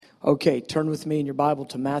Okay, turn with me in your Bible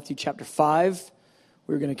to Matthew chapter 5.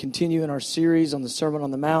 We're going to continue in our series on the Sermon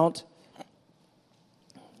on the Mount.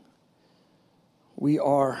 We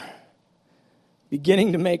are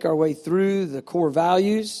beginning to make our way through the core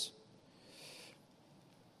values.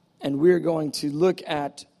 And we're going to look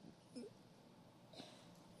at,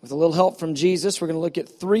 with a little help from Jesus, we're going to look at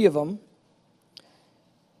three of them.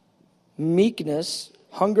 Meekness,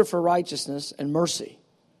 hunger for righteousness, and mercy.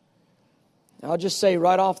 I'll just say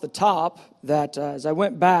right off the top that as I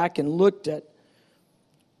went back and looked at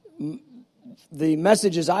the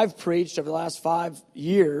messages I've preached over the last 7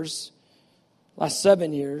 years,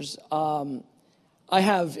 I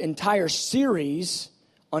have entire series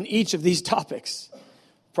on each of these topics.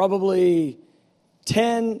 Probably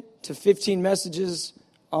 10 to 15 messages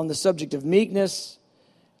on the subject of meekness,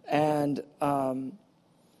 and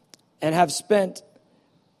have spent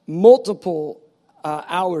multiple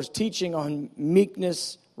hours teaching on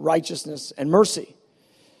meekness, righteousness, and mercy.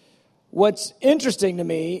 What's interesting to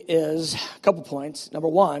me is a couple points. Number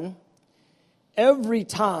one, every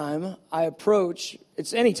time I approach,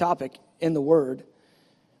 it's any topic in the Word,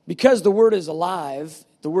 because the Word is alive,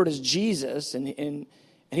 the Word is Jesus, and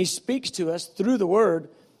He speaks to us through the Word,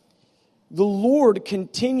 the Lord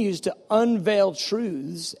continues to unveil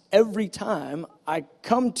truths every time I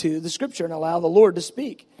come to the Scripture and allow the Lord to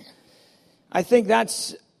speak. I think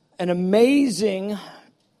that's an amazing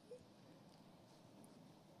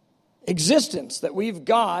existence that we've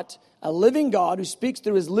got a living God who speaks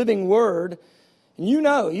through His living Word. And you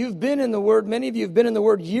know, you've been in the Word, many of you have been in the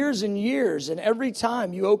Word years and years, and every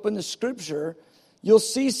time you open the Scripture, you'll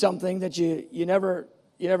see something that you never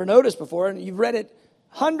noticed before, and you've read it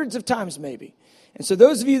hundreds of times maybe. And so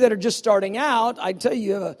those of you that are just starting out, I tell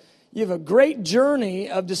you, you have a great journey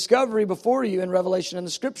of discovery before you in Revelation and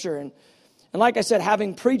the Scripture. And like I said,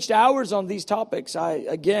 having preached hours on these topics, I,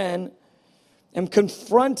 again, am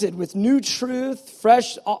confronted with new truth,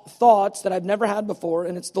 fresh thoughts that I've never had before,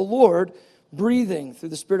 and it's the Lord breathing through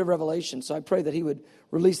the Spirit of revelation. So I pray that He would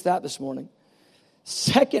release that this morning.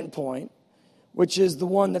 Second point, which is the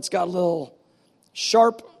one that's got a little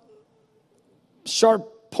sharp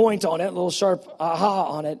point on it, a little sharp aha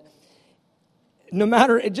on it.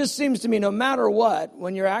 It just seems to me, no matter what,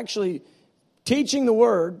 when you're actually teaching the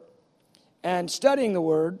Word and studying the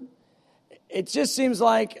Word, it just seems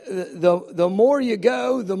like the more you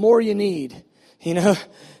go, the more you need. You know,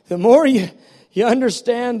 the more you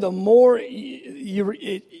understand, the more you're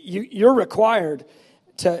required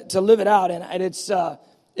to live it out. And it's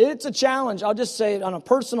a challenge. I'll just say it on a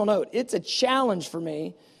personal note. It's a challenge for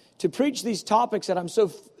me to preach these topics that I'm so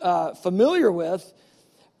familiar with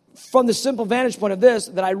from the simple vantage point of this,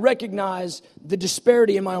 that I recognize the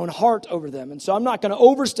disparity in my own heart over them. And so I'm not going to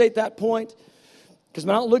overstate that point, because I'm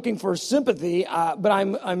not looking for sympathy, but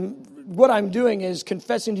what I'm doing is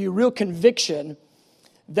confessing to you real conviction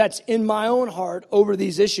that's in my own heart over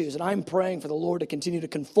these issues. And I'm praying for the Lord to continue to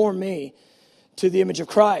conform me to the image of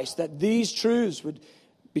Christ, that these truths would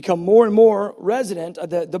become more and more resident.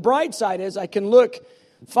 The bright side is I can look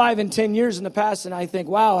 5 and 10 years in the past and I think,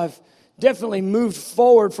 wow, I've definitely moved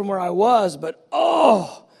forward from where I was, but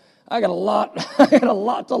I got a lot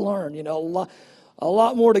to learn, a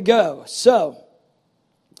lot more to go. So,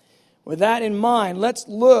 with that in mind, let's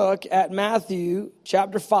look at Matthew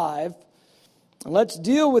chapter 5, and let's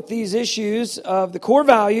deal with these issues of the core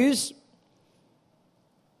values,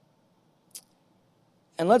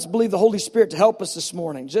 and let's believe the Holy Spirit to help us this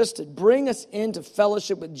morning, just to bring us into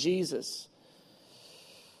fellowship with Jesus.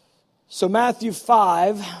 So Matthew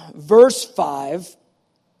 5, verse 5,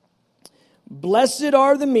 "Blessed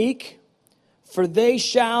are the meek, for they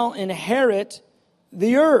shall inherit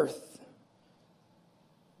the earth."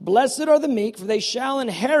 Blessed are the meek, for they shall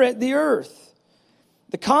inherit the earth.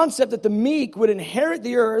 The concept that the meek would inherit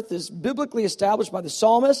the earth is biblically established by the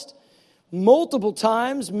psalmist, multiple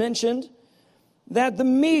times mentioned, that the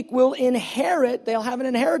meek will inherit, they'll have an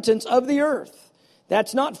inheritance of the earth.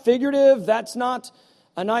 That's not figurative, that's not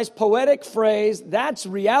a nice poetic phrase, that's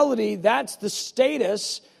reality, that's the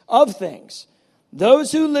status of things.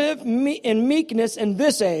 Those who live in meekness in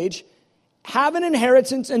this age have an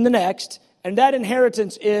inheritance in the next, and that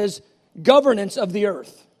inheritance is governance of the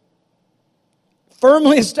earth.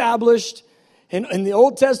 Firmly established in the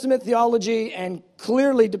Old Testament theology and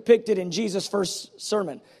clearly depicted in Jesus' first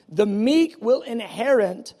sermon. The meek will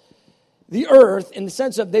inherit the earth in the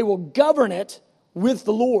sense of they will govern it with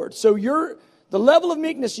the Lord. So the level of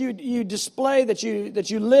meekness you display that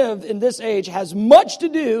you live in this age has much to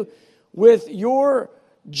do with your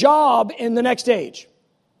job in the next age,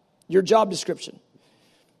 your job description.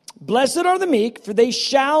 Blessed are the meek, for they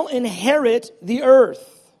shall inherit the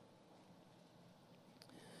earth.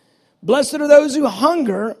 Blessed are those who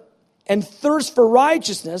hunger and thirst for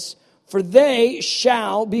righteousness, for they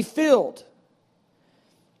shall be filled.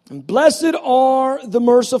 And blessed are the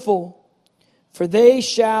merciful, for they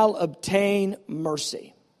shall obtain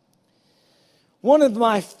mercy. One of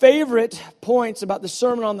my favorite points about the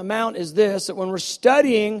Sermon on the Mount is this, that when we're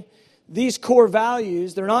studying these core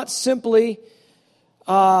values, they're not simply,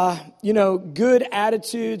 good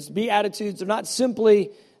attitudes, beatitudes. They're not simply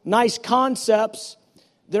nice concepts.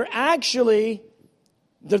 They're the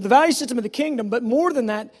value system of the kingdom, but more than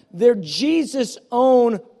that, they're Jesus'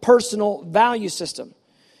 own personal value system.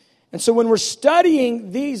 And so when we're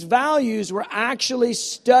studying these values, we're actually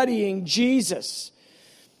studying Jesus.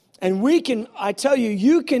 And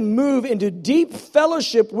you can move into deep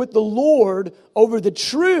fellowship with the Lord over the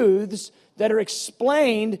truths that are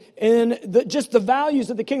explained in just the values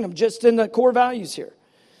of the kingdom, just in the core values here.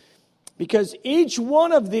 Because each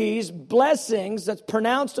one of these blessings that's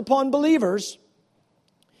pronounced upon believers,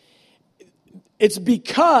 it's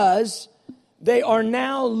because they are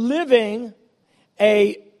now living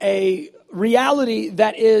a reality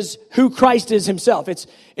that is who Christ is himself. It's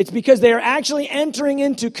because they are actually entering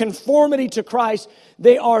into conformity to Christ.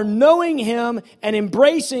 They are knowing him and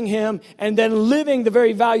embracing him and then living the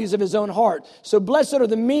very values of his own heart. So blessed are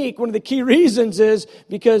the meek. One of the key reasons is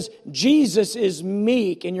because Jesus is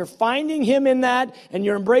meek and you're finding him in that and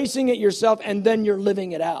you're embracing it yourself and then you're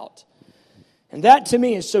living it out. And that to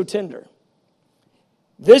me is so tender.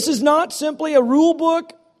 This is not simply a rule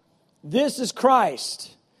book. This is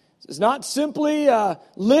Christ. This is not simply a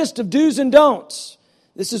list of do's and don'ts.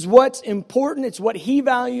 This is what's important. It's what he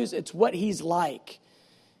values. It's what he's like.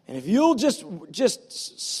 And if you'll just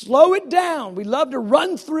slow it down. We love to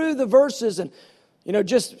run through the verses and,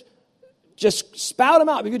 just spout them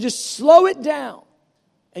out. If you just slow it down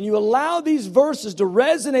and you allow these verses to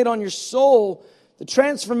resonate on your soul, the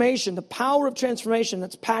transformation, the power of transformation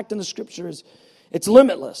that's packed in the Scriptures, it's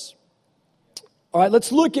limitless. All right,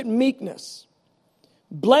 let's look at meekness.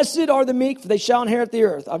 Blessed are the meek, for they shall inherit the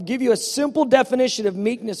earth. I'll give you a simple definition of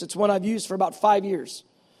meekness. It's one I've used for about 5 years.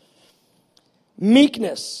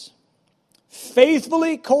 Meekness,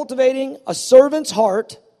 faithfully cultivating a servant's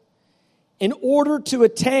heart in order to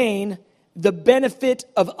attain the benefit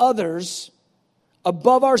of others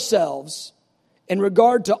above ourselves in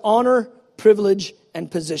regard to honor, privilege,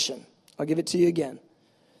 and position. I'll give it to you again.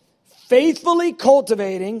 Faithfully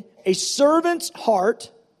cultivating a servant's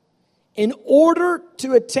heart in order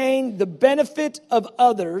to attain the benefit of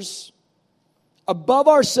others above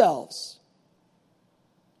ourselves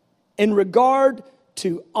in regard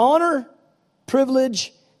to honor,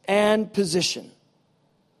 privilege, and position.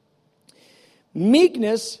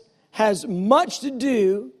 Meekness has much to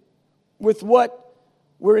do with what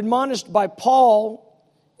we're admonished by Paul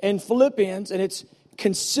in Philippians, and it's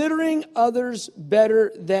considering others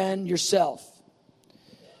better than yourself.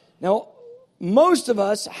 Now, most of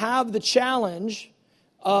us have the challenge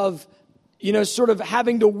of, sort of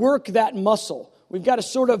having to work that muscle. We've got to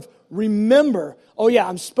sort of remember, oh yeah,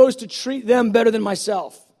 I'm supposed to treat them better than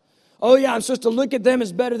myself. Oh yeah, I'm supposed to look at them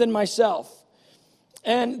as better than myself.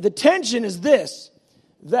 And the tension is this,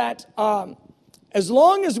 that as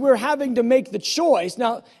long as we're having to make the choice,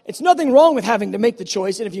 now, it's nothing wrong with having to make the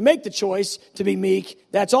choice, and if you make the choice to be meek,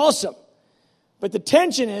 that's awesome. But the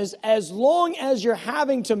tension is, as long as you're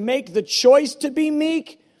having to make the choice to be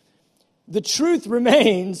meek, the truth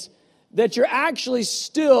remains that you're actually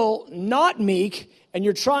still not meek, and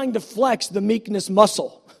you're trying to flex the meekness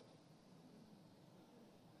muscle.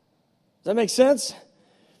 Does that make sense?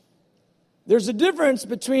 There's a difference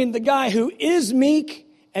between the guy who is meek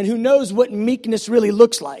and who knows what meekness really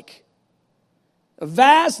looks like. A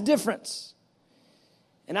vast difference.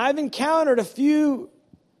 And I've encountered a few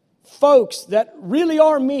folks that really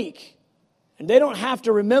are meek, and they don't have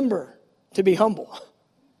to remember to be humble.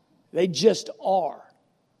 They just are.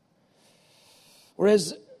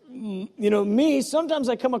 Whereas, me, sometimes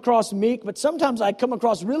I come across meek, but sometimes I come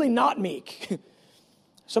across really not meek.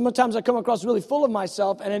 Sometimes I come across really full of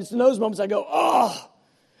myself, and it's in those moments I go, oh,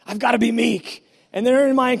 I've got to be meek. And then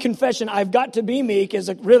in my confession, I've got to be meek, is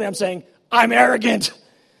really I'm saying, I'm arrogant.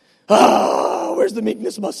 Oh, where's the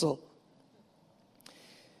meekness muscle?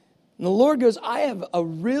 And the Lord goes, I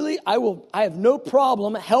have no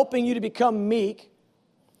problem helping you to become meek.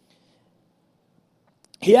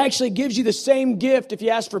 He actually gives you the same gift. If you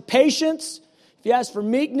ask for patience, if you ask for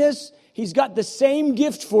meekness, He's got the same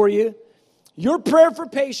gift for you. Your prayer for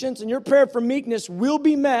patience and your prayer for meekness will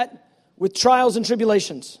be met with trials and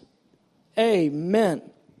tribulations. Amen.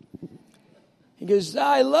 He goes,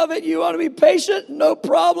 I love it. You want to be patient? No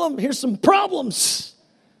problem. Here's some problems.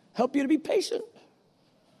 Help you to be patient.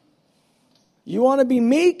 You want to be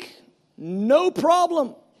meek? No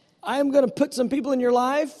problem. I am going to put some people in your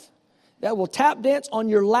life that will tap dance on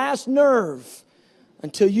your last nerve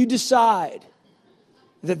until you decide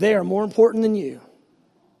that they are more important than you.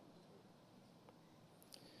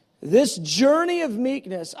 This journey of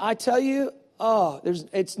meekness, I tell you,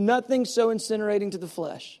 it's nothing so incinerating to the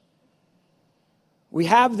flesh. We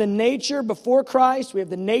have the nature before Christ. We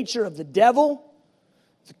have the nature of the devil.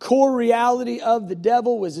 The core reality of the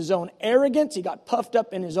devil was his own arrogance. He got puffed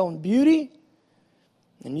up in his own beauty.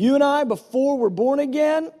 And you and I, before we're born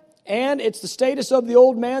again, and it's the status of the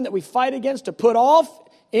old man that we fight against to put off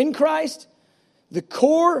in Christ, the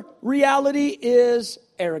core reality is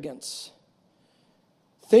arrogance.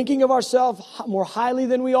 Thinking of ourselves more highly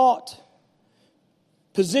than we ought.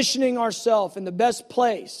 Positioning ourselves in the best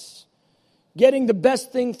place. Getting the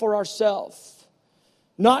best thing for ourselves.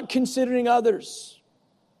 Not considering others,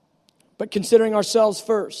 but considering ourselves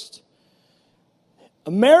first.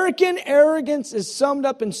 American arrogance is summed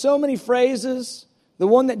up in so many phrases. The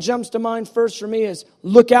one that jumps to mind first for me is,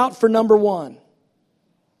 look out for number one.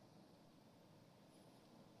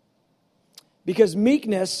 Because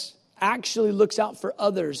meekness actually looks out for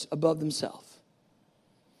others above themselves.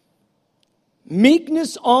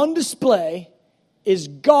 Meekness on display is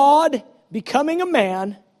God becoming a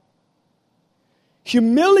man,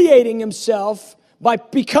 humiliating himself by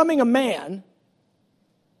becoming a man.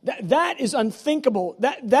 That is unthinkable.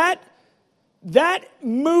 That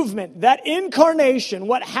movement, that incarnation,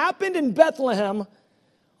 what happened in Bethlehem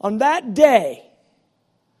on that day,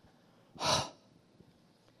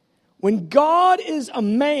 when God is a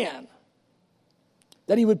man,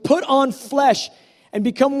 that he would put on flesh and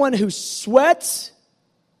become one who sweats,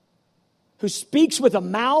 who speaks with a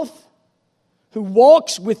mouth, who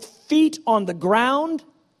walks with feet on the ground,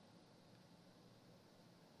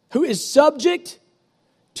 who is subject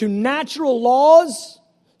to natural laws,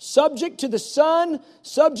 subject to the sun,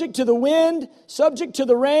 subject to the wind, subject to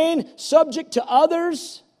the rain, subject to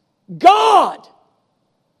others. God!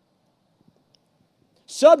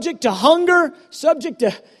 Subject to hunger, subject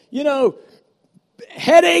to,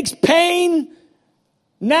 headaches, pain,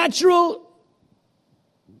 natural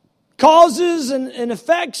causes and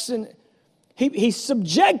effects. And he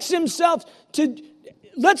subjects himself to,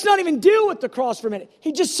 let's not even deal with the cross for a minute.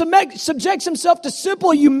 He just subjects himself to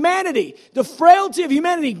simple humanity, the frailty of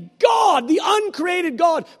humanity. God, the uncreated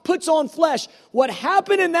God, puts on flesh. What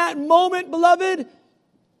happened in that moment, beloved,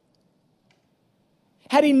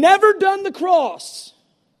 had he never done the cross,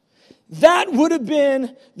 that would have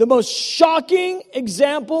been the most shocking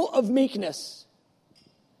example of meekness.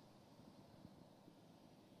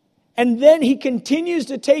 And then he continues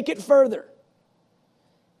to take it further.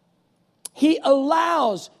 He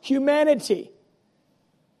allows humanity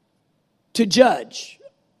to judge,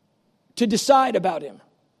 to decide about him.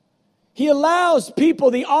 He allows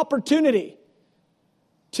people the opportunity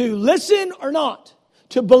to listen or not,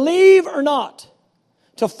 to believe or not,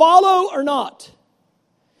 to follow or not.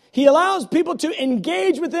 He allows people to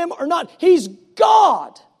engage with him or not. He's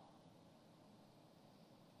God.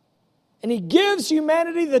 And he gives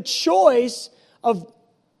humanity the choice of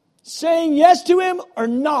saying yes to him or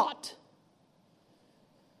not.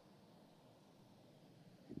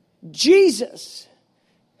 Jesus,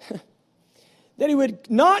 that he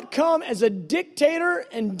would not come as a dictator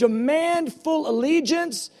and demand full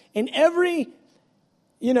allegiance in every,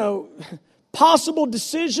 possible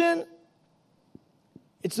decision.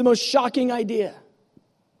 It's the most shocking idea.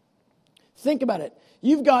 Think about it.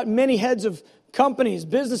 You've got many heads of companies,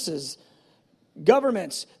 businesses,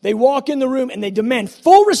 governments. They walk in the room and they demand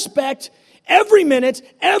full respect every minute,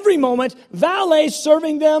 every moment. Valets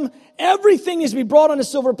serving them. Everything needs to be brought on a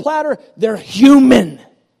silver platter. They're human.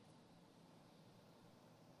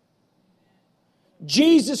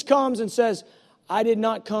 Jesus comes and says, I did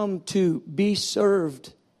not come to be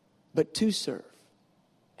served, but to serve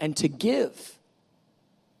and to give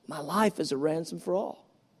my life as a ransom for all.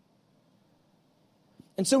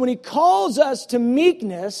 And so when he calls us to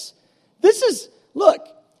meekness, this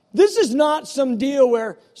is not some deal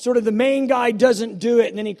where sort of the main guy doesn't do it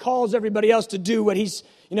and then he calls everybody else to do what he's,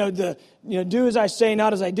 do as I say,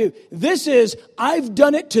 not as I do. This is, I've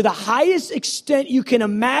done it to the highest extent you can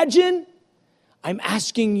imagine. I'm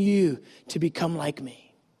asking you to become like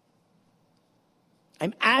me.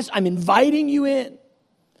 I'm inviting you in.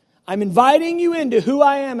 I'm inviting you into who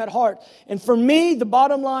I am at heart. And for me, the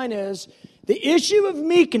bottom line is, the issue of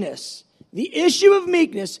meekness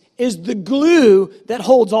is the glue that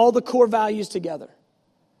holds all the core values together.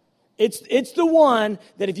 It's the one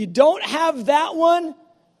that if you don't have that one,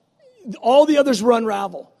 all the others will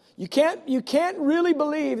unravel. You can't really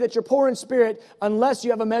believe that you're poor in spirit unless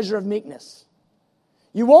you have a measure of meekness.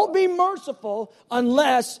 You won't be merciful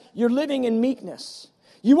unless you're living in meekness.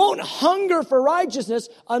 You won't hunger for righteousness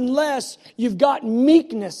unless you've got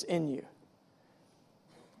meekness in you.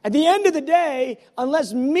 At the end of the day,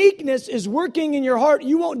 unless meekness is working in your heart,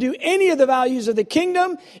 you won't do any of the values of the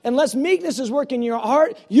kingdom. Unless meekness is working in your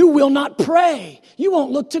heart, you will not pray. You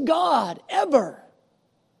won't look to God, ever.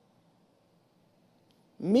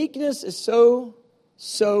 Meekness is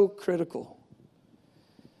so critical.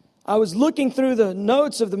 I was looking through the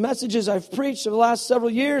notes of the messages I've preached over the last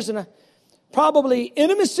several years, and probably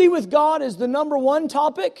intimacy with God is the number one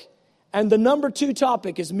topic, and the number two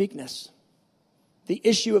topic is meekness. The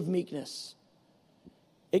issue of meekness.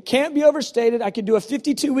 It can't be overstated. I could do a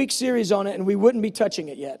 52-week series on it, and we wouldn't be touching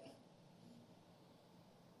it yet.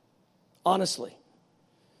 Honestly.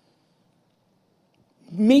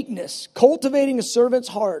 Meekness, cultivating a servant's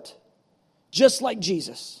heart, just like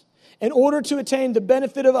Jesus, in order to attain the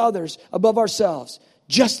benefit of others above ourselves,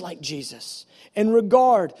 just like Jesus, in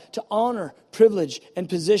regard to honor, privilege, and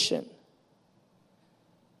position.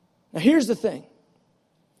 Now here's the thing.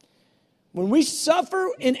 When we suffer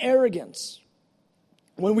in arrogance,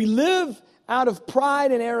 when we live out of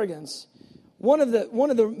pride and arrogance, one of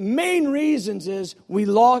the main reasons is we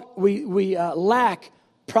lack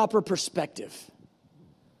proper perspective.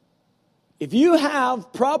 If you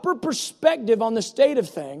have proper perspective on the state of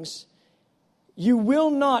things, you will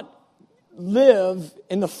not live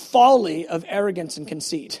in the folly of arrogance and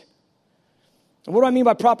conceit. And what do I mean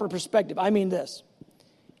by proper perspective? I mean this.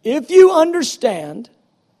 If you understand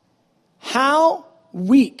how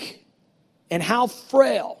weak and how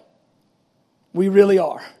frail we really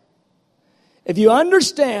are, if you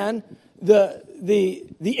understand the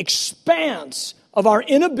expanse of our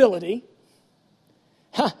inability,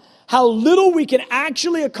 how little we can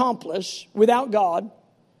actually accomplish without God,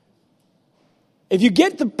 if you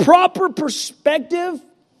get the proper perspective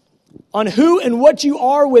on who and what you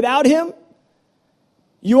are without Him,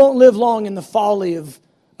 you won't live long in the folly of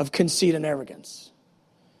conceit and arrogance.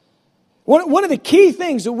 One of the key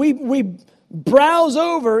things that we browse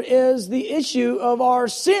over is the issue of our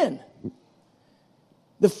sin.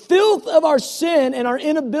 The filth of our sin and our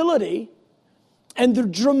inability, and the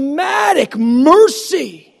dramatic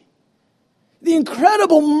mercy, the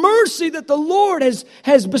incredible mercy that the Lord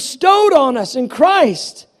has bestowed on us in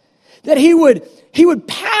Christ. That He would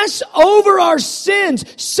pass over our sins,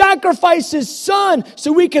 sacrifice His Son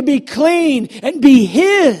so we could be clean and be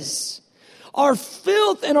His. Our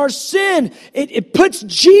filth and our sin, it puts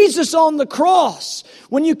Jesus on the cross.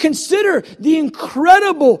 When you consider the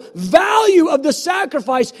incredible value of the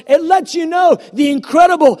sacrifice, it lets you know the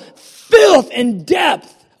incredible filth and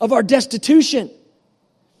depth of our destitution.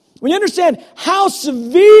 When you understand how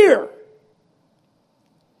severe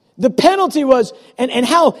the penalty was and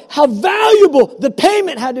how valuable the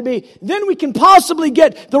payment had to be, then we can possibly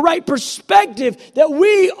get the right perspective that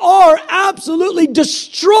we are absolutely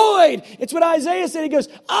destroyed. It's what Isaiah said. He goes,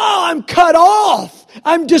 "Oh, I'm cut off.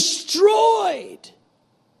 I'm destroyed."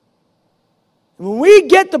 And when we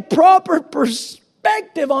get the proper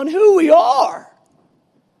perspective on who we are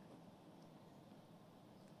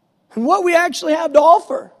and what we actually have to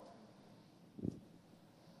offer,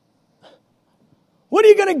 what are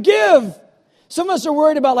you going to give? Some of us are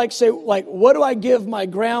worried about, what do I give my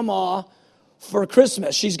grandma for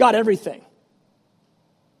Christmas? She's got everything.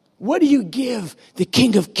 What do you give the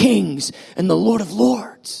King of Kings and the Lord of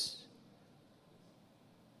Lords?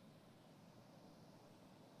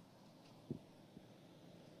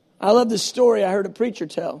 I love this story I heard a preacher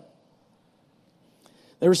tell.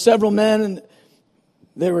 There were several men, and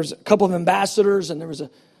there was a couple of ambassadors, and there was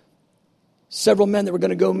several men that were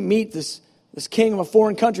going to go meet this king of a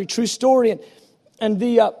foreign country. True story. And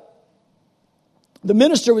the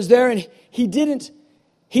minister was there, and he didn't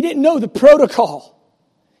know the protocol.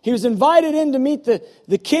 He was invited in to meet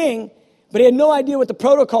the king, but he had no idea what the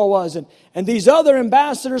protocol was. And these other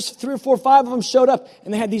ambassadors, 3 or 4 or 5 of them showed up,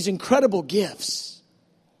 and they had these incredible gifts.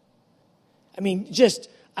 Just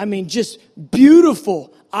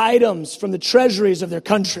beautiful items from the treasuries of their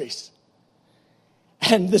countries.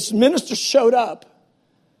 And this minister showed up,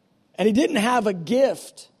 and he didn't have a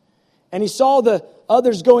gift. And he saw the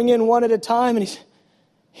others going in one at a time, and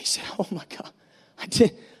he said, "Oh my God,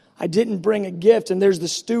 I didn't bring a gift." And there's the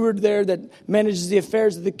steward there that manages the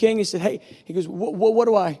affairs of the king. He said, "Hey," he goes, what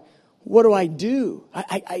do I do?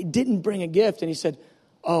 I didn't bring a gift." And he said,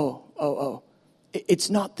 Oh, it's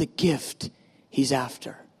not the gift he's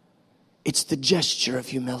after. It's the gesture of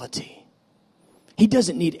humility. He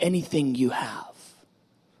doesn't need anything you have.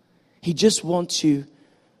 He just wants you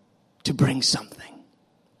to bring something.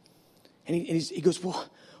 And he goes, well,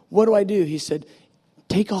 what do I do? He said,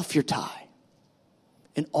 take off your tie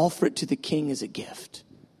and offer it to the king as a gift.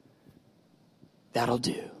 That'll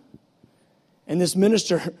do. And this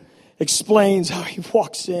minister explains how he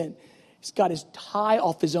walks in. He's got his tie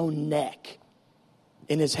off his own neck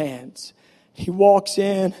in his hands. He walks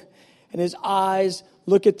in and his eyes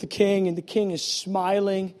look at the king, and the king is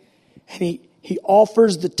smiling, and he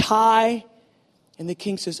offers the tie, and the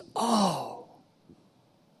king says, oh,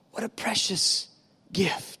 what a precious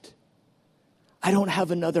gift. I don't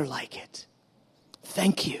have another like it.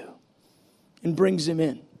 Thank you. And brings him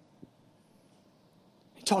in.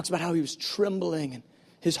 He talks about how he was trembling and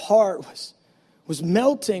his heart was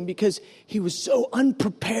melting because he was so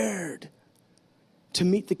unprepared to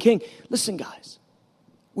meet the king. Listen, guys,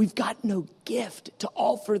 we've got no gift to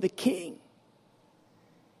offer the king.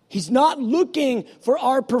 He's not looking for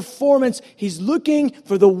our performance. He's looking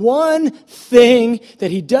for the one thing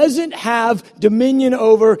that he doesn't have dominion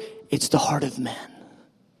over. It's the heart of man.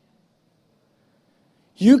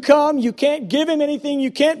 You come, you can't give him anything,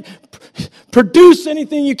 you can't produce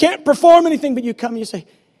anything, you can't perform anything, but you come and you say,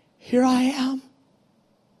 here I am.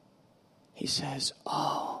 He says,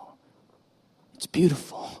 oh, it's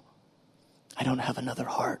beautiful. I don't have another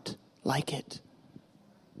heart like it.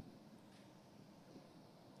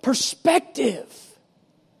 Perspective.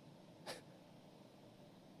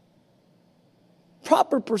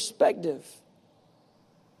 Proper perspective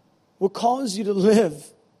will cause you to live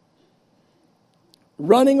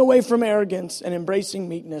running away from arrogance and embracing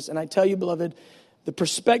meekness. And I tell you, beloved, the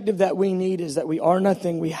perspective that we need is that we are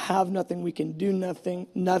nothing, we have nothing, we can do nothing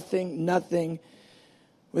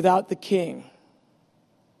without the King.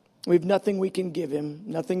 We have nothing we can give him,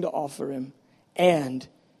 nothing to offer him, and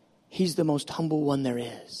he's the most humble one there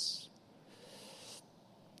is.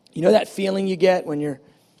 You know that feeling you get when you're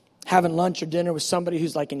having lunch or dinner with somebody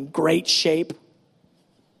who's like in great shape?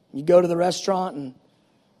 You go to the restaurant and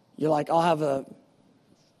you're like, I'll have a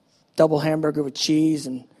double hamburger with cheese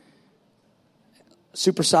and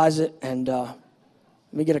supersize it, and let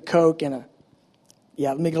me get a Coke and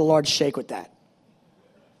let me get a large shake with that.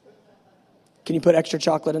 Can you put extra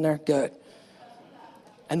chocolate in there? Good.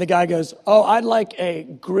 And the guy goes, oh, I'd like a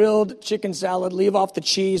grilled chicken salad, leave off the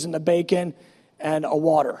cheese and the bacon, and a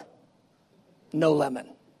water. No lemon.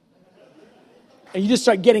 And you just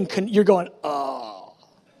start getting, you're going, oh.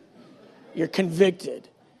 You're convicted.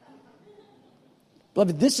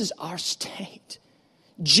 Beloved, this is our state.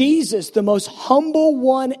 Jesus, the most humble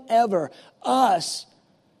one ever. Us,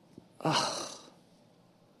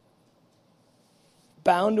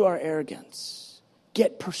 bound to our arrogance.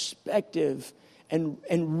 Get perspective and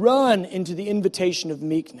run into the invitation of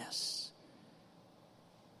meekness.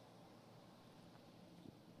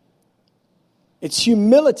 It's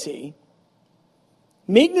humility.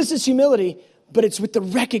 Meekness is humility, but it's with the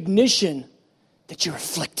recognition that you're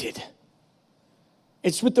afflicted.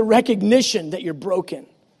 It's with the recognition that you're broken.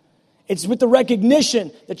 It's with the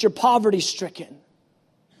recognition that you're poverty-stricken.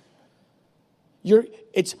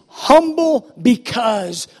 It's humble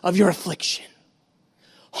because of your affliction.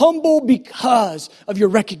 Humble because of your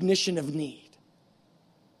recognition of need.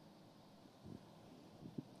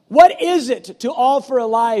 What is it to offer a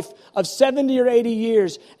life of 70 or 80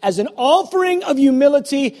 years as an offering of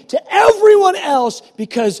humility to everyone else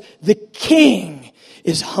because the King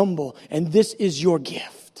is humble and this is your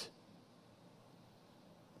gift?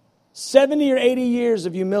 70 or 80 years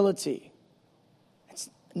of humility. It's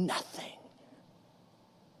nothing.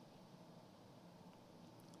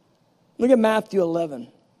 Look at Matthew 11.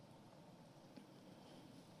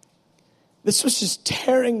 This was just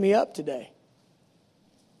tearing me up today.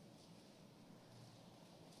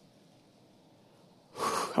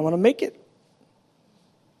 I want to make it.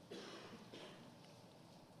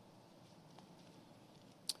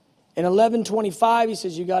 In 11:25, he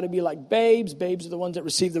says, you got to be like babes. Babes are the ones that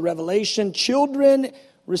receive the revelation. Children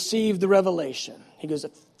receive the revelation. He goes,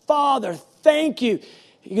 Father, thank you.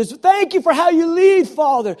 He goes, thank you for how you lead,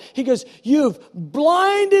 Father. He goes, you've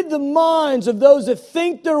blinded the minds of those that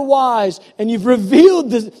think they're wise, and you've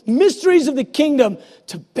revealed the mysteries of the kingdom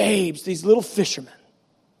to babes, these little fishermen.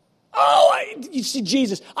 Oh, you see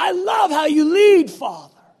Jesus, I love how you lead,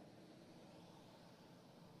 Father.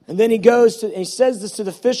 And then he goes and he says this to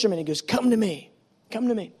the fishermen. He goes, come to me.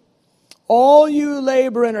 All you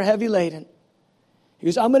labor and are heavy laden. He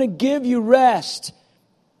goes, I'm going to give you rest.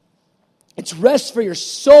 It's rest for your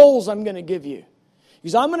souls I'm going to give you. He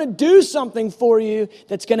goes, I'm going to do something for you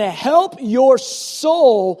that's going to help your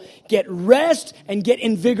soul get rest and get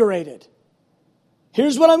invigorated.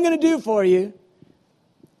 Here's what I'm going to do for you.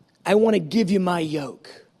 I want to give you my yoke.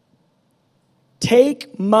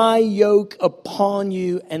 Take my yoke upon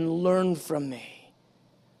you and learn from me.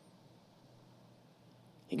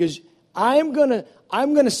 He goes, I'm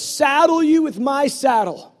gonna saddle you with my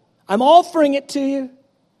saddle. I'm offering it to you.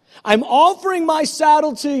 I'm offering my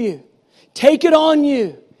saddle to you. Take it on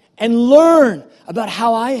you and learn about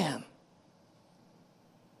how I am.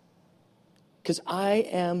 Because I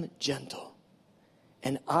am gentle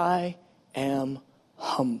and I am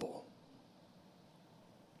humble.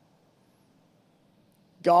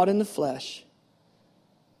 God in the flesh,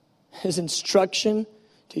 His instruction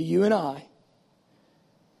to you and I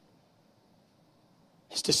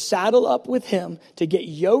is to saddle up with Him, to get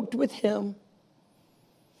yoked with Him,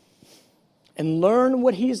 and learn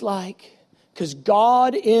what He's like. Because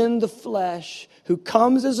God in the flesh, who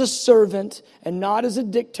comes as a servant and not as a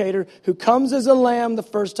dictator, who comes as a lamb the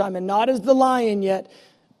first time and not as the lion yet,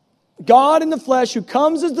 God in the flesh, who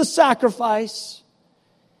comes as the sacrifice,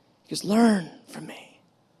 He goes, learn from me.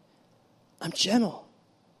 I'm gentle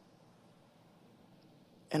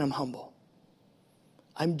and I'm humble.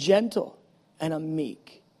 I'm gentle and I'm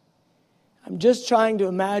meek. I'm just trying to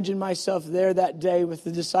imagine myself there that day with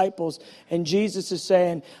the disciples, and Jesus is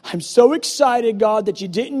saying, I'm so excited, God, that you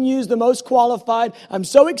didn't use the most qualified. I'm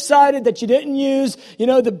so excited that you didn't use,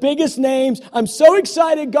 the biggest names. I'm so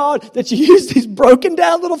excited, God, that you used these broken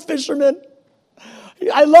down little fishermen.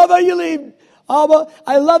 I love how you lead, Abba.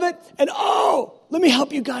 I love it. And let me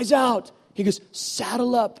help you guys out. He goes,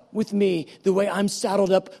 saddle up with me the way I'm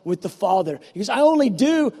saddled up with the Father. He goes, I only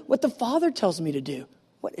do what the Father tells me to do.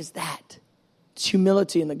 What is that? It's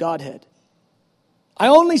humility in the Godhead. I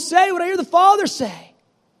only say what I hear the Father say.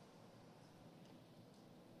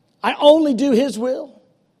 I only do His will.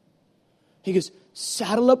 He goes,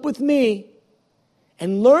 saddle up with me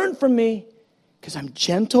and learn from me, because I'm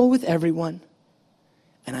gentle with everyone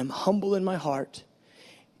and I'm humble in my heart.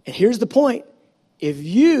 And here's the point. If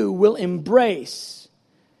you will embrace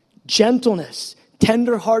gentleness,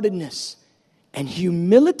 tenderheartedness, and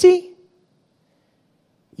humility,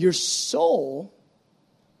 your soul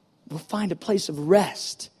will find a place of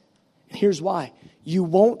rest. And here's why. You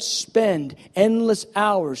won't spend endless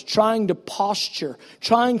hours trying to posture,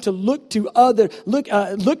 trying to look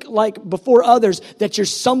like before others that you're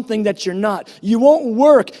something that you're not. You won't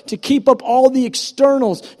work to keep up all the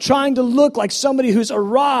externals, trying to look like somebody who's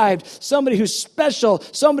arrived, somebody who's special,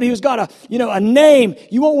 somebody who's got a name.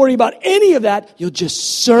 You won't worry about any of that. You'll just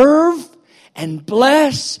serve and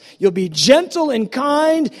bless. You'll be gentle and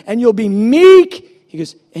kind, and you'll be meek. He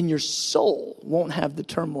goes, and your soul won't have the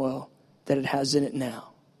turmoil that it has in it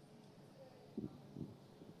now.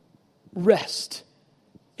 Rest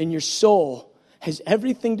in your soul has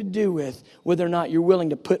everything to do with whether or not you're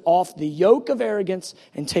willing to put off the yoke of arrogance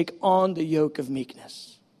and take on the yoke of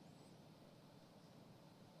meekness.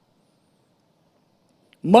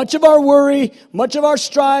 Much of our worry, much of our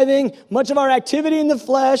striving, much of our activity in the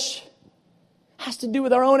flesh has to do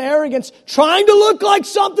with our own arrogance, trying to look like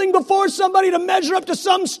something before somebody to measure up to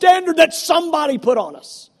some standard that somebody put on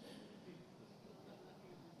us.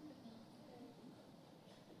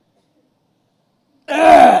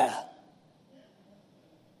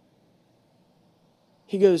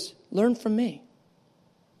 He goes, learn from me.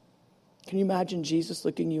 Can you imagine Jesus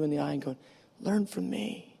looking you in the eye and going, learn from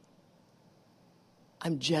me.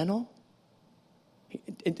 I'm gentle.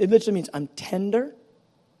 It literally means I'm tender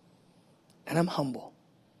and I'm humble.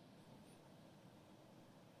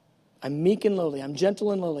 I'm meek and lowly. I'm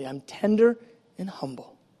gentle and lowly. I'm tender and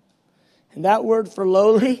humble. And that word for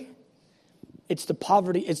lowly, it's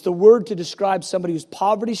the word to describe somebody who's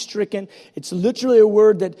poverty-stricken. It's literally a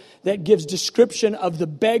word that gives description of the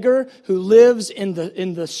beggar who lives in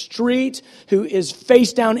the street, who is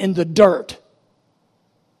face down in the dirt.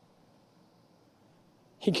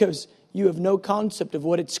 He goes, you have no concept of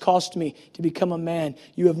what it's cost me to become a man.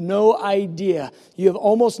 You have no idea. You have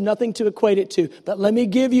almost nothing to equate it to. But let me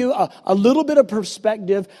give you a little bit of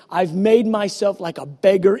perspective. I've made myself like a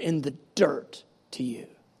beggar in the dirt to you.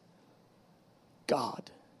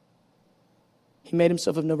 God. He made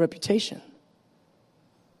himself of no reputation.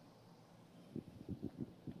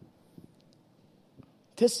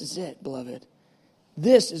 This is it, beloved.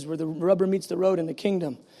 This is where the rubber meets the road in the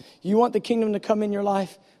kingdom. You want the kingdom to come in your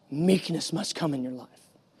life? Meekness must come in your life.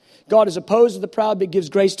 God is opposed to the proud, but gives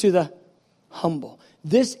grace to the humble.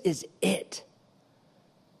 This is it.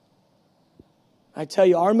 I tell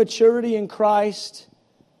you, our maturity in Christ,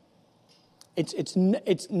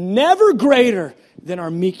 it's never greater than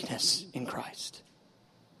our meekness in Christ.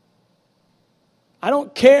 I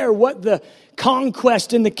don't care what the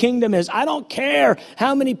conquest in the kingdom is. I don't care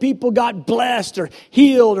how many people got blessed or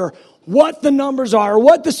healed or what the numbers are or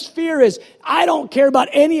what the sphere is. I don't care about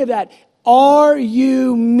any of that. Are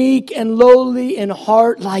you meek and lowly in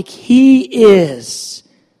heart like He is?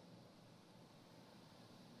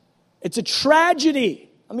 It's a tragedy.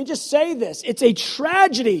 Let me just say this. It's a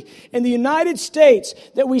tragedy in the United States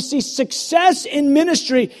that we see success in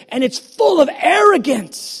ministry and it's full of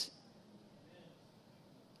arrogance.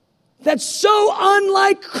 That's so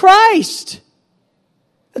unlike Christ.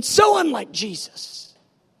 That's so unlike Jesus.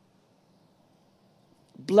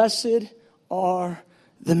 Blessed are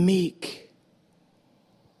the meek.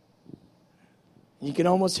 You can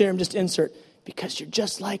almost hear him just insert, because you're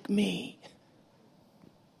just like me.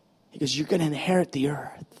 Because you're going to inherit the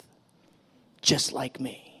earth just like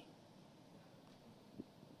me.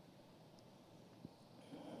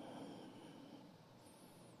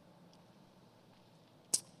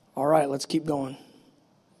 All right, let's keep going.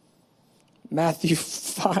 Matthew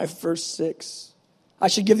 5, verse 6. I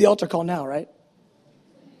should give the altar call now, right?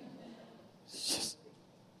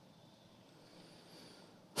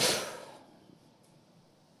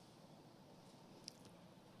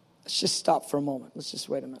 Let's just stop for a moment. Let's just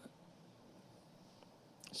wait a minute.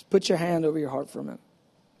 Just put your hand over your heart for a minute.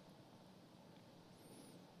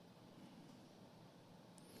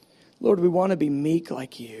 Lord, we want to be meek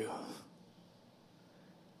like you.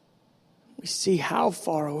 We see how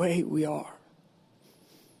far away we are.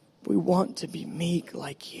 We want to be meek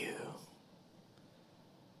like you.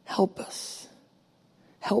 Help us.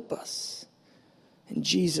 Help us. In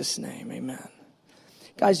Jesus' name, amen.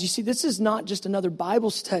 Guys, you see, this is not just another Bible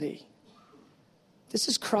study. This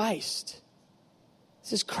is Christ.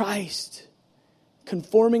 This is Christ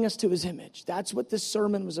conforming us to His image. That's what this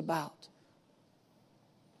sermon was about.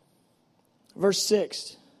 Verse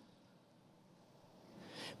 6.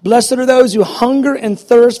 Blessed are those who hunger and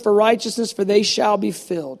thirst for righteousness, for they shall be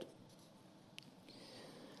filled.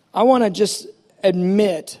 I want to just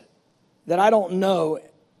admit that I don't know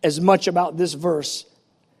as much about this verse.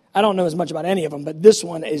 I don't know as much about any of them, but this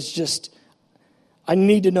one is just, I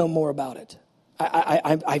need to know more about it.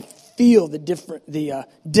 I feel the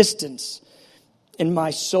distance in my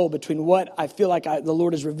soul between what I feel like the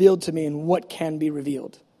Lord has revealed to me and what can be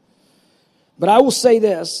revealed. But I will say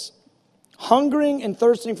this. Hungering and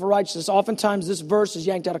thirsting for righteousness. Oftentimes this verse is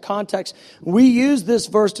yanked out of context. We use this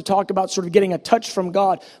verse to talk about sort of getting a touch from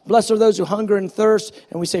God. Blessed are those who hunger and thirst.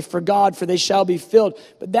 And we say, for God, for they shall be filled.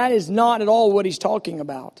 But that is not at all what he's talking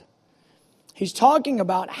about. He's talking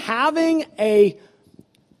about having a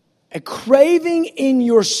craving in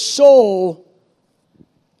your soul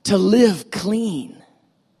to live clean.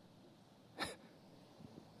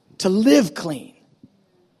 To live clean.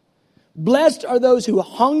 Blessed are those who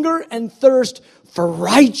hunger and thirst for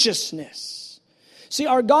righteousness. See,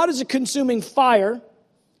 our God is a consuming fire.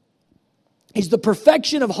 He's the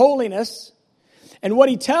perfection of holiness. And what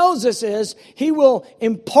He tells us is He will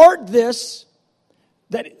impart this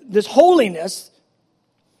holiness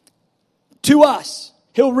to us.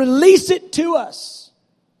 He'll release it to us.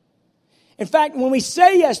 In fact, when we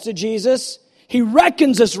say yes to Jesus, He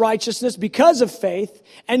reckons us righteousness because of faith.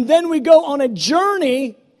 And then we go on a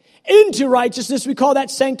journey into righteousness. We call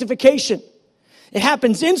that sanctification. It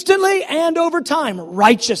happens instantly and over time.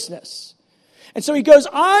 Righteousness. And so He goes,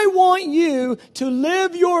 I want you to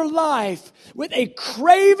live your life with a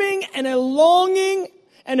craving and a longing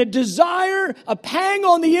and a desire, a pang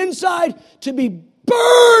on the inside to be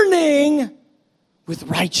burning with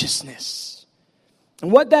righteousness.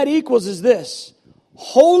 And what that equals is this: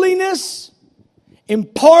 holiness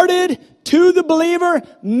imparted to the believer,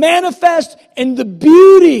 manifest in the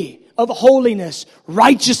beauty of holiness,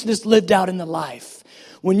 righteousness lived out in the life.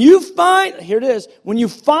 When you find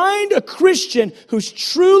a Christian who's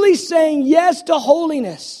truly saying yes to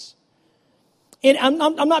holiness, and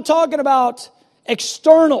I'm not talking about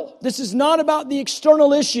external. This is not about the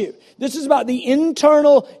external issue. This is about the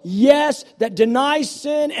internal yes that denies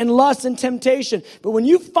sin and lust and temptation. But when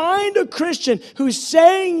you find a Christian who's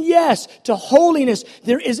saying yes to holiness,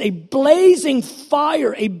 there is a blazing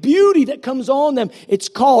fire, a beauty that comes on them. It's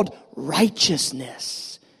called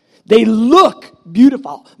righteousness. They look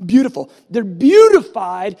beautiful. They're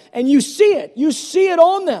beautified, and you see it. You see it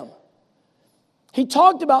on them. He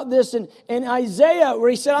talked about this in Isaiah where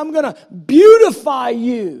He said, I'm going to beautify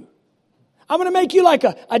you. I'm going to make you like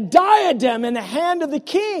a diadem in the hand of the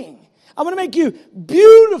king. I'm going to make you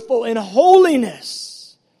beautiful in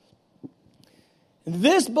holiness.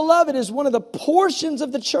 This, beloved, is one of the portions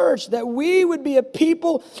of the church that we would be a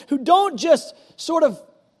people who don't just sort of,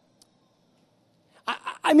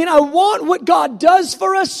 I want what God does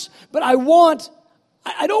for us, but I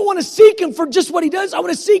don't want to seek Him for just what He does. I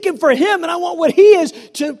want to seek Him for Him, and I want what He is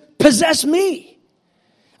to possess me.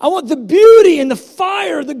 I want the beauty and the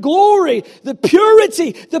fire, the glory, the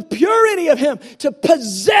purity of Him to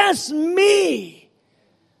possess me.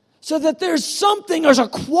 So that there's a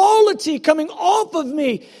quality coming off of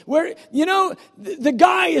me where, the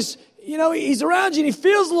guy is, he's around you and he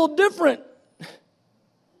feels a little different.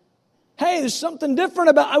 Hey, there's something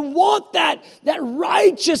different I want that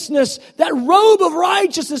righteousness, that robe of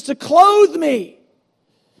righteousness to clothe me.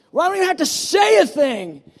 Where I don't even have to say a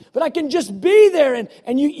thing, but I can just be there and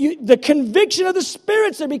the conviction of the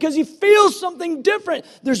Spirit's there because you feel something different.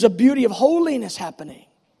 There's a beauty of holiness happening.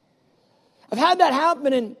 I've had that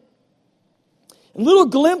happen in little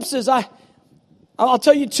glimpses. I'll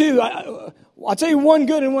tell you two. I'll tell you one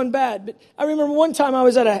good and one bad. But I remember one time I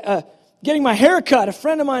was at getting my hair cut. A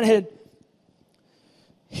friend of mine had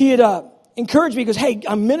encouraged me. He goes, "Hey,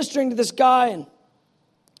 I'm ministering to this guy and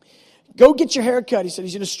go get your hair cut." He said,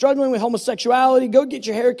 he's struggling with homosexuality. Go get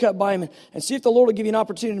your hair cut by him and see if the Lord will give you an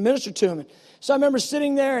opportunity to minister to him. And so I remember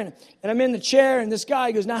sitting there and I'm in the chair and this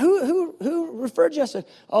guy goes, "Now who referred you?" I said,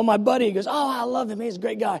 "Oh, my buddy." He goes, "Oh, I love him. He's a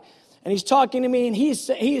great guy." And he's talking to me and he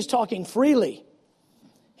is talking freely.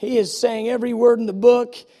 He is saying every word in the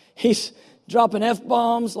book. He's dropping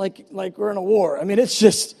F-bombs like we're in a war. I mean, it's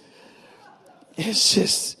just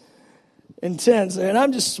intense. And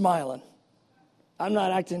I'm just smiling. I'm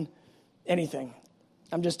not acting anything.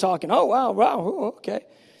 I'm just talking. Oh, wow, okay.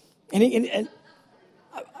 And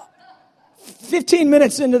 15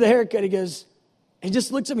 minutes into the haircut, he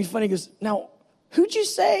just looks at me funny. He goes, "Now, who'd you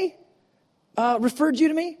say referred you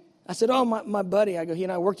to me?" I said, "Oh, my buddy." I go, "He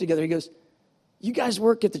and I work together." He goes, "You guys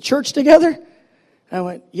work at the church together?" And I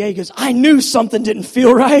went, "Yeah." He goes, "I knew something didn't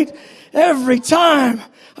feel right. Every time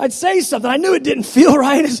I'd say something, I knew it didn't feel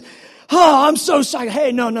right. I'm so sorry."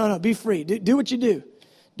 Hey, no, be free. Do what you do.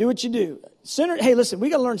 Do what you do. Hey, listen, we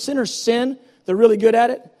got to learn sinners sin. They're really good at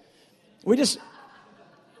it. We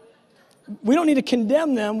don't need to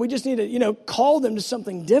condemn them. We just need to, call them to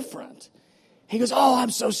something different. He goes, "Oh,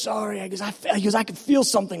 I'm so sorry." He goes, I could feel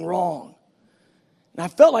something wrong. And I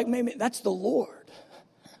felt like maybe that's the Lord.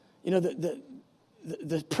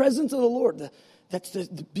 The presence of the Lord. That's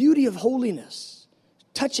the beauty of holiness.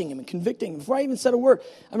 Touching Him and convicting Him. Before I even said a word.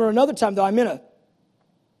 I remember another time, though, I'm in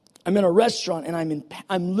a restaurant and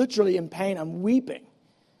I'm literally in pain. I'm weeping.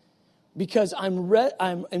 Because I'm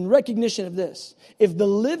in recognition of this. If the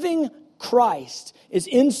living Christ is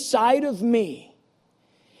inside of me,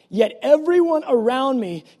 yet everyone around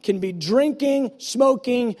me can be drinking,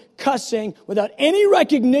 smoking, cussing without any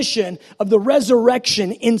recognition of the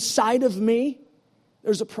resurrection inside of me,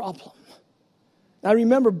 there's a problem. I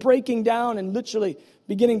remember breaking down and literally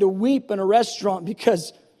beginning to weep in a restaurant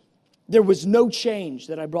because there was no change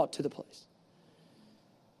that I brought to the place.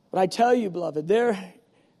 But I tell you, beloved, there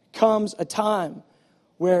comes a time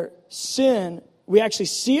where sin, we actually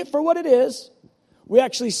see it for what it is. We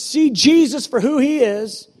actually see Jesus for who He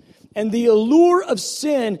is. And the allure of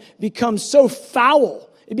sin becomes so foul.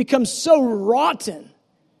 It becomes so rotten.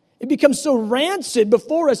 It becomes so rancid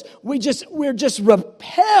before us. We're just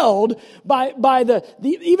repelled by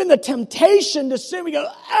even the temptation to sin. We go,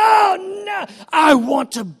 "Oh no, I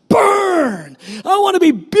want to burn. I want to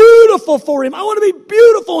be beautiful for Him. I want to be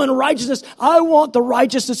beautiful in righteousness. I want the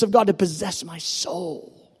righteousness of God to possess my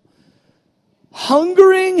soul."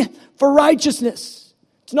 Hungering for righteousness.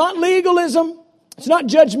 It's not legalism. It's not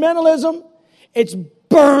judgmentalism. It's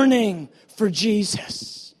burning for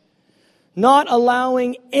Jesus. Not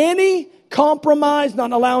allowing any compromise,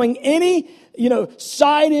 not allowing any,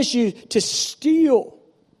 side issue to steal.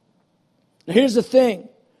 Now here's the thing.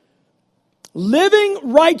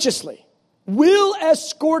 Living righteously will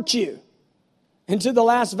escort you into the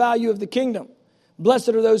last value of the kingdom. Blessed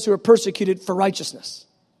are those who are persecuted for righteousness.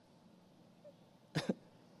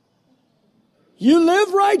 You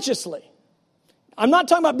live righteously. I'm not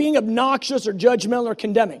talking about being obnoxious or judgmental or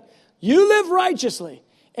condemning. You live righteously,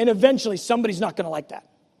 and eventually somebody's not going to like that.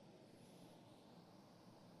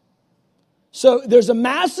 So there's a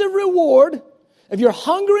massive reward. If you're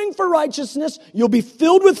hungering for righteousness, you'll be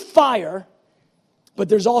filled with fire, but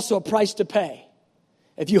there's also a price to pay.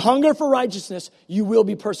 If you hunger for righteousness, you will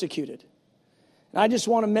be persecuted. And I just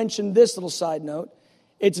want to mention this little side note.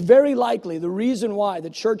 It's very likely the reason why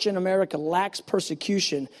the church in America lacks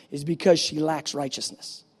persecution is because she lacks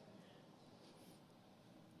righteousness.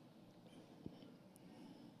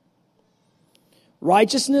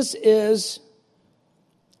 Righteousness is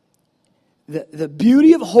the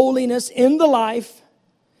beauty of holiness in the life,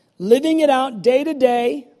 living it out day to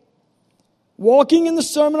day, walking in the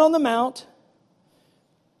Sermon on the Mount.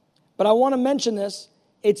 But I want to mention this.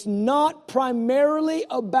 It's not primarily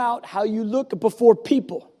about how you look before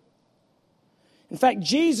people. In fact,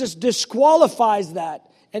 Jesus disqualifies that.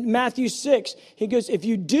 In Matthew 6, he goes, if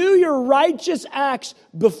you do your righteous acts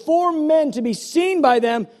before men to be seen by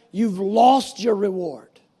them, you've lost your reward.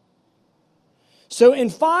 So in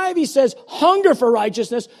 5, he says, hunger for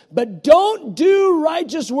righteousness, but don't do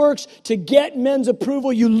righteous works to get men's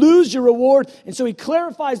approval. You lose your reward. And so he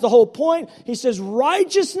clarifies the whole point. He says,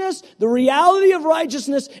 righteousness, the reality of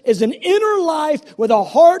righteousness is an inner life with a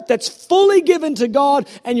heart that's fully given to God,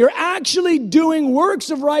 and you're actually doing works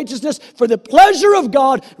of righteousness for the pleasure of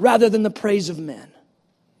God rather than the praise of men.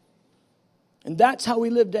 And that's how we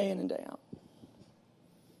live day in and day out.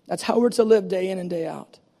 That's how we're to live day in and day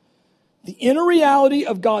out. The inner reality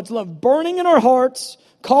of God's love burning in our hearts,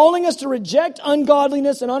 calling us to reject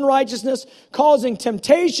ungodliness and unrighteousness, causing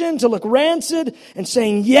temptation to look rancid, and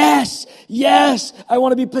saying, yes, yes, I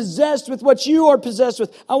want to be possessed with what you are possessed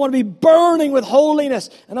with. I want to be burning with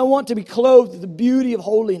holiness, and I want to be clothed with the beauty of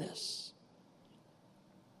holiness.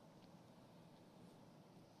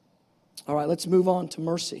 All right, let's move on to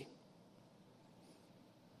mercy.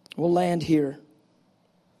 We'll land here.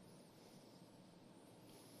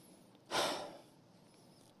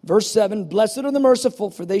 Verse 7, blessed are the merciful,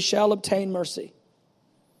 for they shall obtain mercy.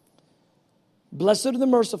 Blessed are the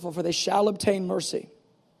merciful, for they shall obtain mercy.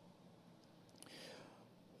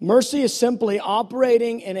 Mercy is simply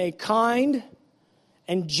operating in a kind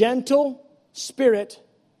and gentle spirit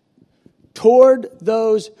toward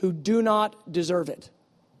those who do not deserve it.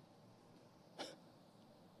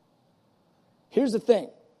 Here's the thing.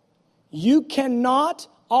 You cannot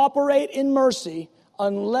operate in mercy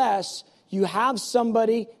unless you have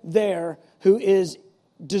somebody there who is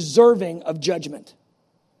deserving of judgment.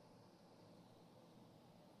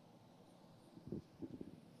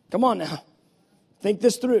 Come on now. Think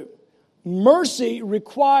this through. Mercy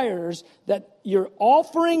requires that you're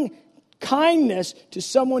offering kindness to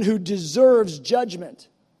someone who deserves judgment.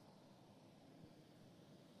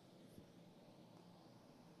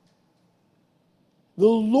 The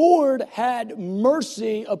Lord had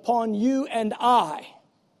mercy upon you and I,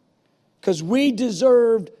 because we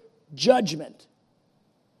deserved judgment.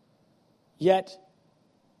 Yet,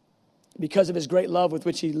 because of His great love with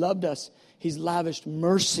which He loved us, He's lavished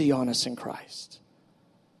mercy on us in Christ.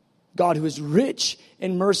 God who is rich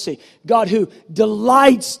in mercy. God who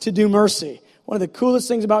delights to do mercy. One of the coolest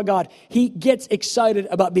things about God, He gets excited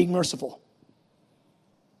about being merciful.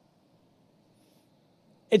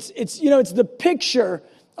 It's the picture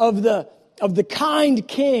of the kind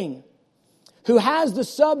king who has the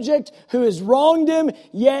subject who has wronged him,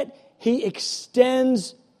 yet he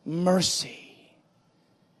extends mercy.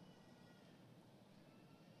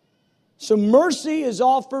 So mercy is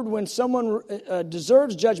offered when someone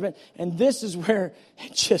deserves judgment, and this is where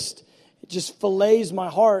it just fillets my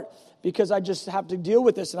heart, because I just have to deal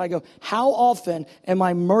with this, and I go, how often am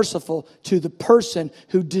I merciful to the person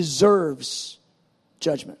who deserves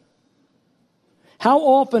judgment? How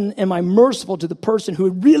often am I merciful to the person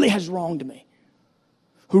who really has wronged me?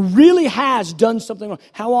 Who really has done something wrong?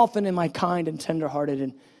 How often am I kind and tenderhearted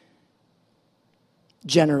and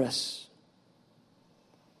generous?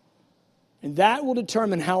 And that will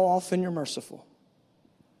determine how often you're merciful.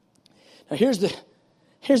 Now here's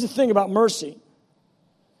the thing about mercy.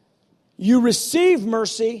 You receive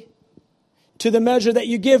mercy to the measure that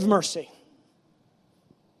you give mercy.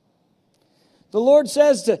 The Lord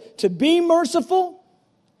says to be merciful,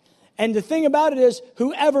 and the thing about it is,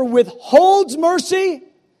 whoever withholds mercy,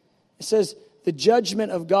 it says the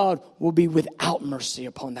judgment of God will be without mercy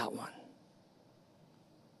upon that one.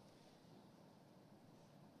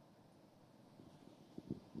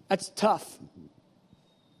 That's tough.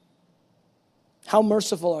 How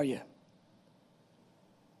merciful are you?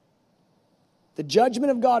 The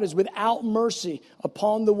judgment of God is without mercy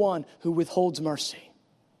upon the one who withholds mercy.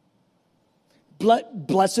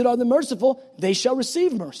 Blessed are the merciful, they shall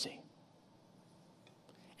receive mercy.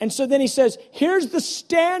 And so then he says, here's the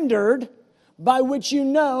standard by which you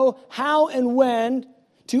know how and when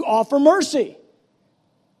to offer mercy.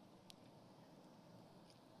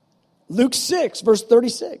 Luke 6, verse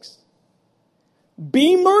 36.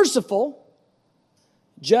 Be merciful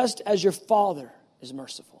just as your Father is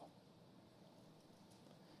merciful.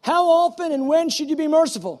 How often and when should you be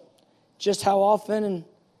merciful? Just how often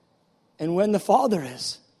and when the Father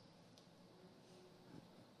is.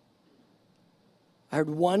 I heard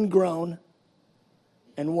one groan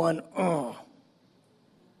and one,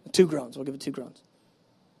 2 groans. We'll give it 2 groans.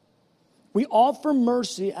 We offer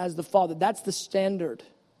mercy as the Father. That's the standard.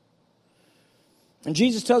 And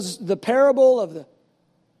Jesus tells us the parable of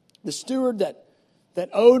the steward that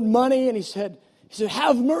owed money, and he said, He said,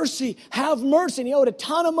 have mercy, have mercy. And he owed a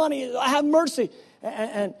ton of money. Have mercy.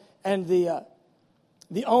 And the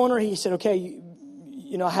owner, he said, okay,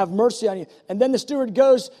 have mercy on you. And then the steward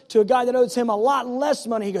goes to a guy that owes him a lot less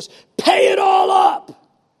money. He goes, pay it all up.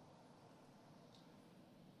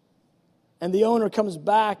 And the owner comes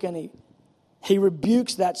back and he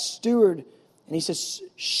rebukes that steward. And he says,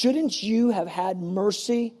 shouldn't you have had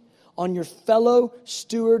mercy on your fellow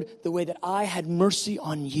steward the way that I had mercy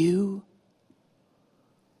on you?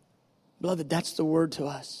 Beloved, that's the word to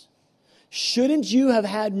us. Shouldn't you have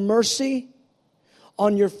had mercy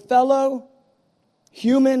on your fellow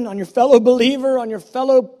human, on your fellow believer, on your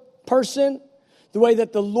fellow person, the way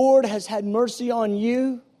that the Lord has had mercy on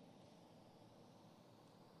you?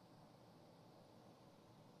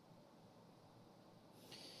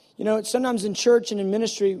 Sometimes in church and in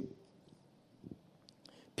ministry,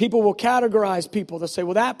 people will categorize people. They'll say,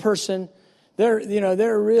 well, that person,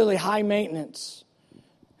 they're really high maintenance.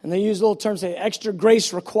 And they use little terms, say extra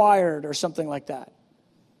grace required or something like that.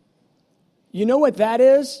 You know what that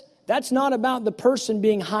is? That's not about the person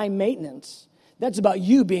being high maintenance. That's about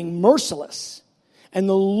you being merciless. And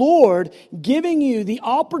the Lord giving you the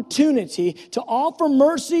opportunity to offer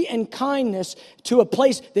mercy and kindness to a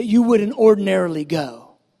place that you wouldn't ordinarily go.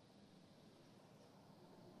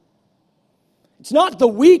 It's not the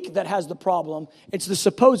weak that has the problem. It's the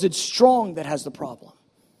supposed strong that has the problem.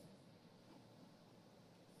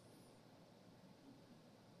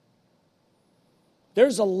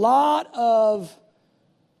 There's a lot of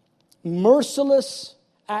merciless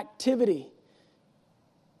activity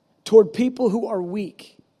toward people who are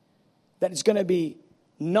weak that is going to be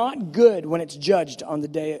not good when it's judged on the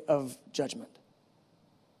day of judgment.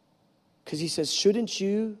 Because he says, shouldn't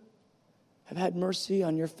you have had mercy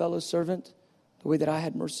on your fellow servant the way that I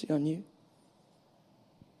had mercy on you?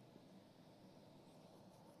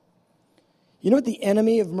 You know what the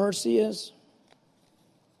enemy of mercy is?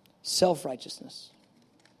 Self-righteousness.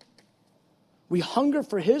 We hunger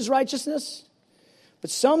for his righteousness, but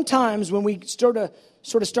sometimes when we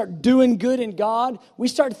start doing good in God, we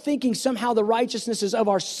start thinking somehow the righteousness is of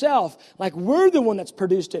ourselves, like we're the one that's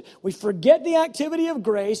produced it. We forget the activity of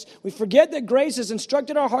grace. We forget that grace has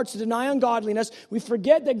instructed our hearts to deny ungodliness. We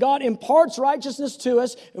forget that God imparts righteousness to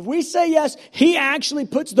us. If we say yes, he actually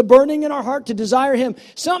puts the burning in our heart to desire him.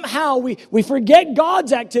 Somehow we forget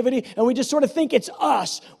God's activity and we just sort of think it's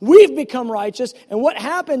us. We've become righteous. And what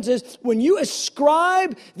happens is when you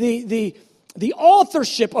ascribe the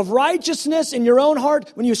authorship of righteousness in your own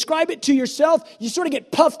heart, when you ascribe it to yourself, you sort of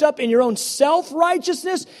get puffed up in your own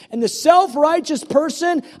self-righteousness. And the self-righteous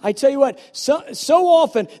person, I tell you what, so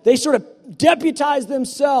often they sort of deputize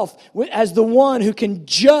themselves as the one who can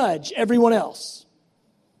judge everyone else.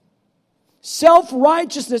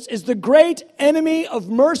 Self-righteousness is the great enemy of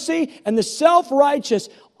mercy, and the self-righteous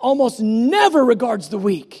almost never regards the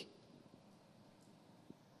weak.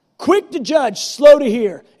 Quick to judge, slow to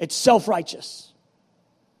hear. It's self-righteous.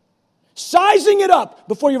 Sizing it up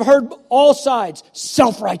before you've heard all sides.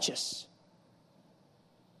 Self-righteous.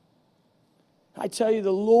 I tell you,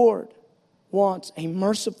 the Lord wants a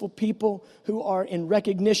merciful people who are in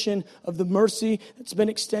recognition of the mercy that's been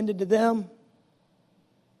extended to them.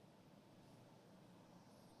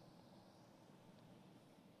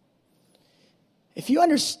 If you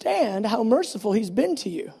understand how merciful he's been to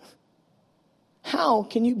you, how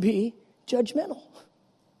can you be judgmental?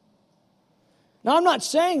 Now, I'm not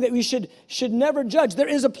saying that we should never judge. There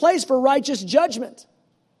is a place for righteous judgment.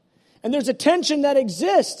 And there's a tension that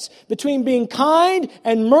exists between being kind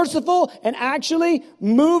and merciful and actually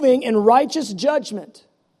moving in righteous judgment.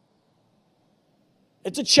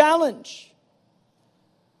 It's a challenge.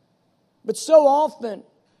 But so often,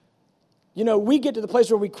 we get to the place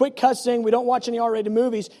where we quit cussing, we don't watch any R-rated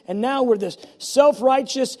movies, and now we're this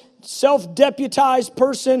self-righteous, self-deputized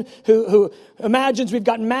person who imagines we've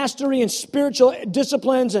got mastery in spiritual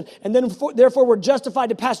disciplines, and then therefore we're justified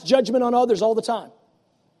to pass judgment on others all the time.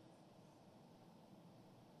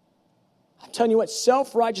 I'm telling you what,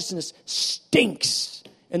 self-righteousness stinks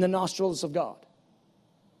in the nostrils of God.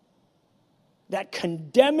 That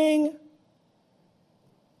condemning,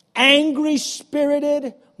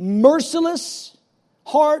 angry-spirited, merciless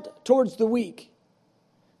heart towards the weak.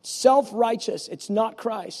 Self-righteous. It's not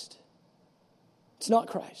Christ. It's not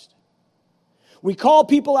Christ. We call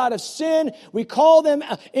people out of sin. We call them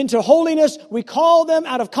into holiness. We call them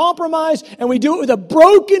out of compromise. And we do it with a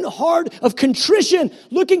broken heart of contrition,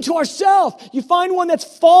 looking to ourselves. You find one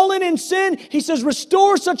that's fallen in sin. He says,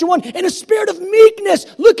 restore such a one in a spirit of meekness,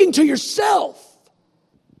 looking to yourself.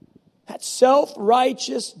 That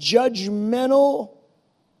self-righteous, judgmental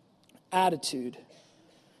attitude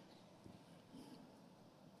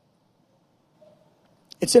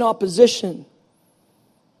It's in opposition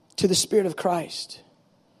to the Spirit of Christ.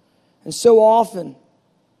 And so often,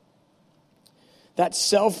 that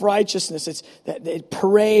self-righteousness, it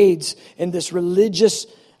parades in this religious,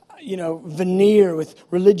 veneer with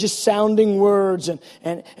religious sounding words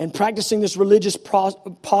and practicing this religious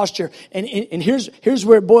posture. And here's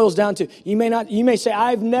where it boils down to. You may say,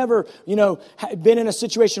 I've never, been in a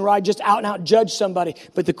situation where I just out and out judge somebody.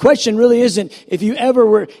 But the question really isn't if you ever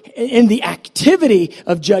were in the activity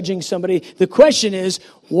of judging somebody. The question is,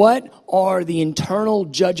 what are the internal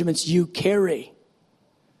judgments you carry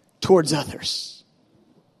towards others?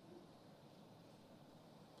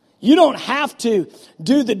 You don't have to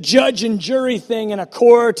do the judge and jury thing in a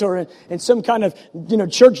court or in some kind of,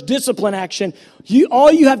 church discipline action.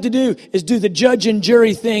 All you have to do is do the judge and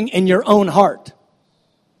jury thing in your own heart.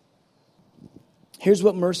 Here's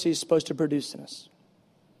what mercy is supposed to produce in us.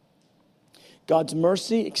 God's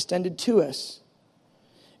mercy extended to us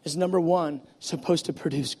is, number one, supposed to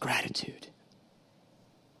produce gratitude.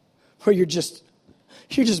 Where you're just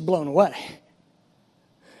blown away.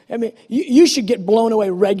 I mean, you should get blown away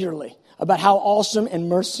regularly about how awesome and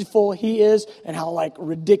merciful He is and how,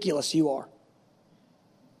 ridiculous you are.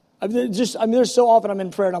 There's so often I'm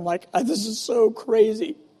in prayer and I'm like, this is so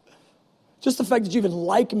crazy. Just the fact that you even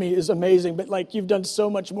like me is amazing, but you've done so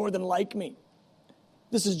much more than like me.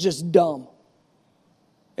 This is just dumb.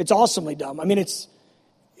 It's awesomely dumb.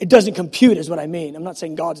 It doesn't compute is what I mean. I'm not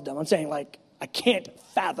saying God's dumb. I'm saying I can't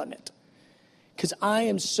fathom it. Because I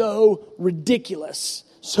am so ridiculous,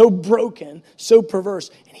 so broken, so perverse,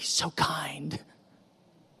 and He's so kind.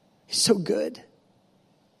 He's so good.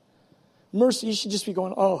 Mercy, you should just be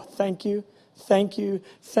going, oh, thank you, thank you,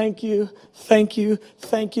 thank you, thank you,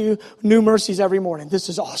 thank you. New mercies every morning. This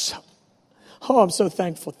is awesome. Oh, I'm so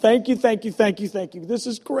thankful. Thank you, thank you, thank you, thank you. This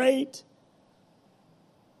is great.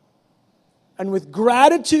 And with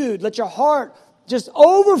gratitude, let your heart just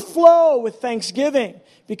overflow with thanksgiving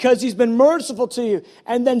because He's been merciful to you.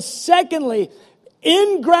 And then secondly,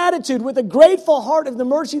 in gratitude, with a grateful heart of the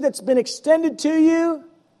mercy that's been extended to you,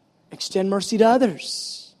 extend mercy to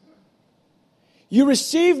others. You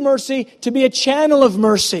receive mercy to be a channel of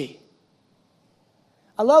mercy.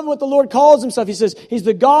 I love what the Lord calls Himself. He says He's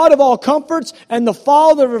the God of all comforts and the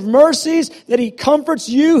Father of mercies, that He comforts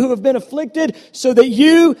you who have been afflicted so that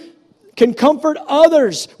you can comfort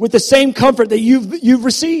others with the same comfort that you've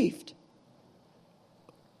received.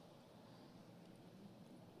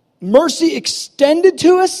 Mercy extended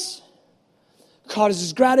to us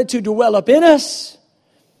causes gratitude to well up in us,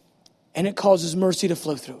 and it causes mercy to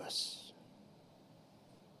flow through us.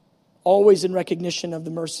 Always in recognition of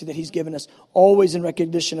the mercy that He's given us, always in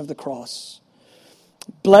recognition of the cross.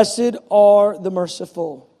 Blessed are the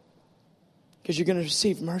merciful, because you're going to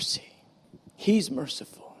receive mercy. He's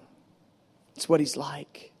merciful. It's what He's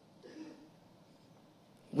like.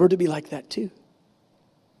 We're to be like that too.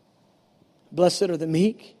 Blessed are the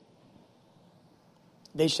meek.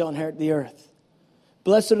 They shall inherit the earth.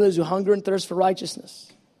 Blessed are those who hunger and thirst for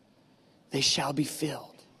righteousness. They shall be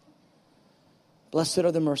filled. Blessed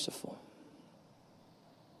are the merciful.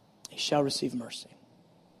 They shall receive mercy.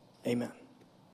 Amen.